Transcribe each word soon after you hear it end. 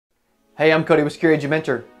Hey, I'm Cody with Secure Agent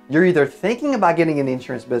Mentor. You're either thinking about getting in the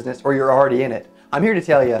insurance business or you're already in it. I'm here to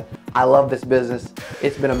tell you, I love this business.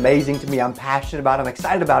 It's been amazing to me. I'm passionate about it. I'm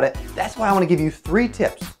excited about it. That's why I want to give you 3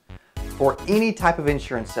 tips for any type of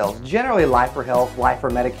insurance sales. Generally life or health, life or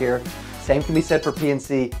Medicare. Same can be said for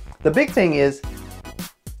P&C. The big thing is,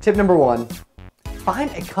 tip number 1,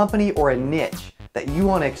 find a company or a niche that you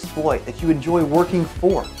want to exploit, that you enjoy working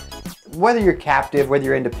for. Whether you're captive, whether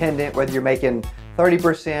you're independent, whether you're making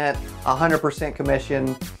 30%, 100% commission,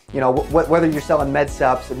 whether you're selling med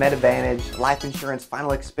subs, med advantage, life insurance,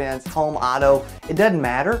 final expense, home, auto, it doesn't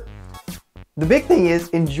matter. The big thing is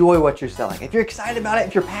enjoy what you're selling. If you're excited about it,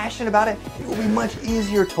 if you're passionate about it, it will be much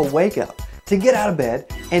easier to wake up, to get out of bed,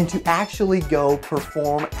 and to actually go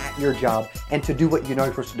perform at your job and to do what you know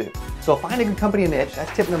you're supposed to do. So find a good company and niche.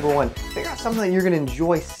 That's tip number 1. Figure out something that you're going to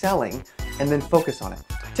enjoy selling and then focus on it.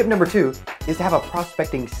 Tip number 2 is to have a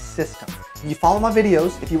prospecting system. If you follow my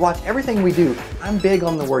videos, if you watch everything we do, I'm big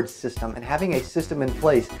on the word system and having a system in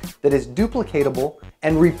place that is duplicatable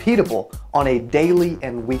and repeatable on a daily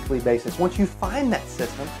and weekly basis. Once you find that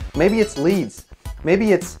system, maybe it's leads,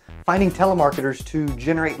 maybe it's finding telemarketers to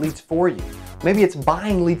generate leads for you, maybe it's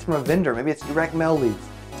buying leads from a vendor, maybe it's direct mail leads,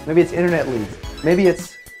 maybe it's internet leads, maybe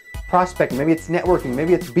it's prospecting, maybe it's networking,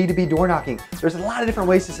 maybe it's B2B door knocking. There's a lot of different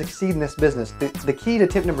ways to succeed in this business. The key to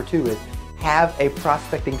tip number 2 is have a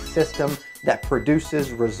prospecting system that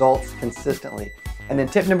produces results consistently. And then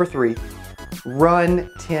tip number 3, run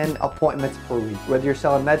 10 appointments per week. Whether you're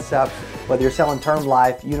selling med subs, whether you're selling term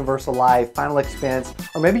life, universal life, final expense,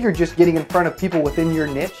 or maybe you're just getting in front of people within your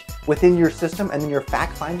niche, within your system, and then you're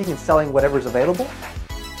fact finding and selling whatever's available.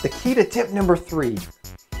 The key to tip number 3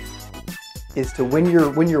 is to when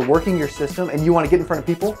you're working your system and you want to get in front of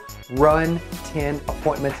people, run 10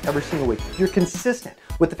 appointments every single week. If you're consistent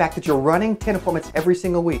with the fact that you're running 10 appointments every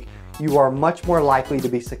single week, you are much more likely to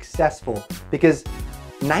be successful because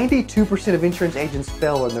 92% of insurance agents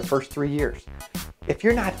fail in their first 3 years. If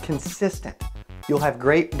you're not consistent, you'll have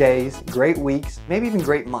great days, great weeks, maybe even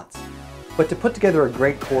great months. But to put together a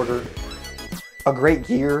great quarter, a great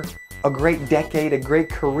year, a great decade, a great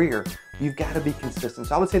career, you've got to be consistent.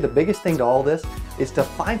 So I would say the biggest thing to all this is to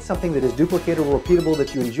find something that is duplicatable, repeatable,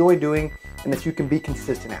 that you enjoy doing, and that you can be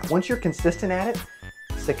consistent at. Once you're consistent at it,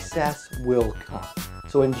 success will come.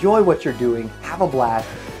 So enjoy what you're doing, have a blast.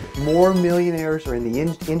 More millionaires are in the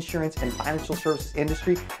insurance and financial services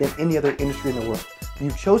industry than any other industry in the world.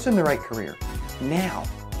 You've chosen the right career. Now,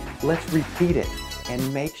 let's repeat it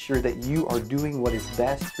and make sure that you are doing what is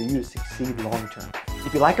best for you to succeed long term.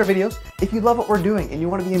 If you like our videos, if you love what we're doing and you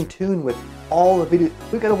want to be in tune with all the videos,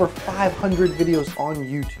 we've got over 500 videos on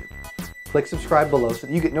YouTube. Click subscribe below so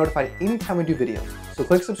that you get notified anytime we do videos. So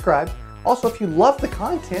click subscribe. Also, if you love the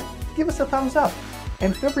content, give us a thumbs up.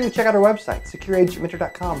 And feel free to check out our website,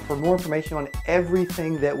 secureagentmentor.com, for more information on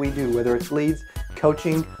everything that we do, whether it's leads,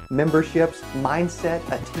 coaching, memberships, mindset,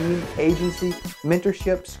 a team, agency,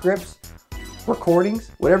 mentorship, scripts, recordings,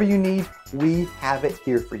 whatever you need, we have it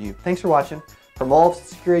here for you. Thanks for watching. From all of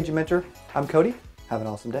Secure Agent Mentor, I'm Cody. Have an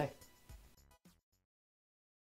awesome day.